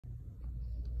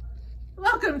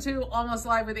Welcome to Almost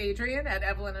Live with Adrianne at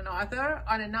Evelyn and Arthur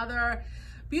on another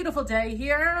beautiful day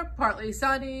here, partly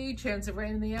sunny, chance of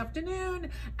rain in the afternoon,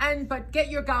 but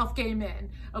get your golf game in,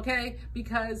 okay?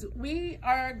 Because we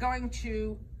are going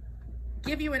to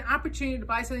give you an opportunity to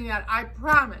buy something that I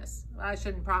promise, well, I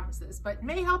shouldn't promise this, but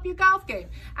may help your golf game.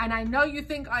 And I know you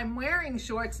think I'm wearing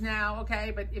shorts now,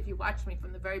 okay? But if you watch me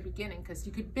from the very beginning, because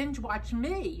you could binge watch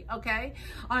me, okay,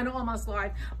 on Almost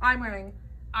Live, I'm wearing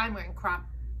crop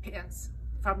pants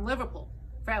from Liverpool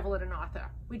for Elliott and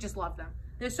Arthur. We just love them.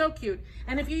 They're so cute.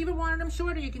 And if you even wanted them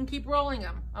shorter, you can keep rolling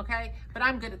them, okay? But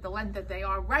I'm good at the length that they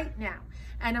are right now.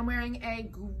 And I'm wearing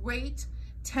a great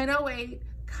 1008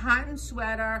 cotton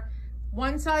sweater.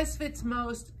 One size fits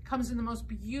most, comes in the most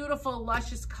beautiful,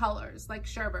 luscious colors, like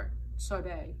sherbet,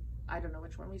 sorbet. I don't know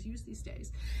which one we use these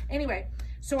days. Anyway,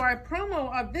 so our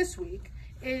promo of this week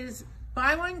is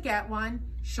buy one, get one,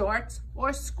 shorts or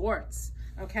skorts,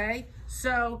 okay?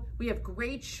 So we have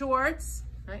great shorts,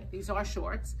 right? These are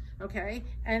shorts, okay?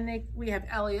 And we have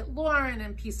Elliott Lauren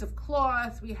and Piece of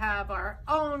Cloth. We have our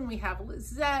own, we have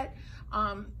Lizette.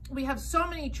 We have so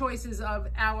many choices of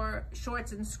our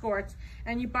shorts and skorts,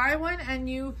 and you buy one and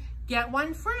you get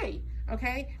one free,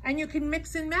 okay? And you can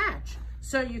mix and match.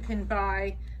 So you can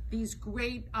buy these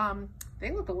great,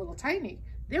 they look a little tiny.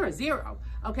 They're a 0,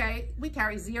 okay? We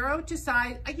carry 0 to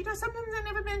size, you know, sometimes I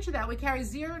never mention that. We carry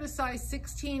 0 to size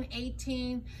 16,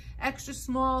 18, extra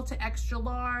small to extra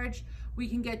large. We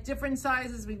can get different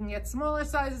sizes. We can get smaller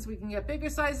sizes. We can get bigger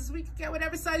sizes. We can get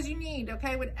whatever size you need,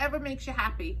 okay? Whatever makes you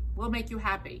happy will make you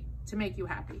happy to make you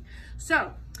happy.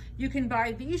 So you can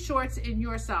buy these shorts in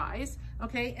your size,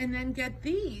 okay? And then get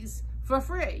these for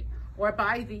free, or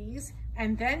buy these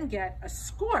and then get a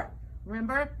skort.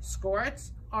 Remember,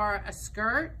 skorts are a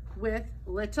skirt with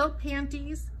little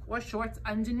panties or shorts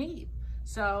underneath.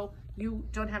 So you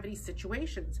don't have any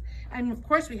situations. And of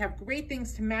course we have great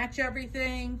things to match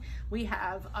everything. We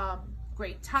have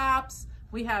great tops.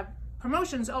 We have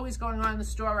promotions always going on in the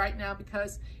store right now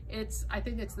because I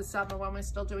think it's the summer when we're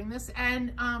still doing this,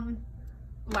 and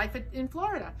life in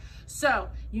Florida. So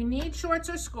you need shorts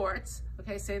or skorts,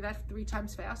 okay, say that 3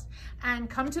 times fast, and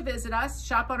come to visit us,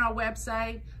 shop on our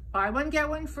website, buy one, get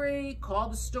one free, call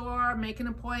the store, make an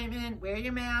appointment, wear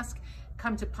your mask.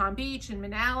 Come to Palm Beach and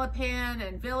Manalapan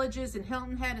and Villages and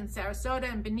Hilton Head and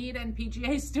Sarasota and Bonita and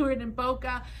PGA Stewart and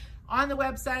Boca on the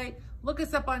website. Look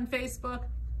us up on Facebook.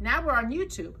 Now we're on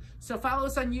YouTube. So follow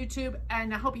us on YouTube,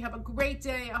 and I hope you have a great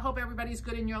day. I hope everybody's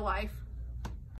good in your life.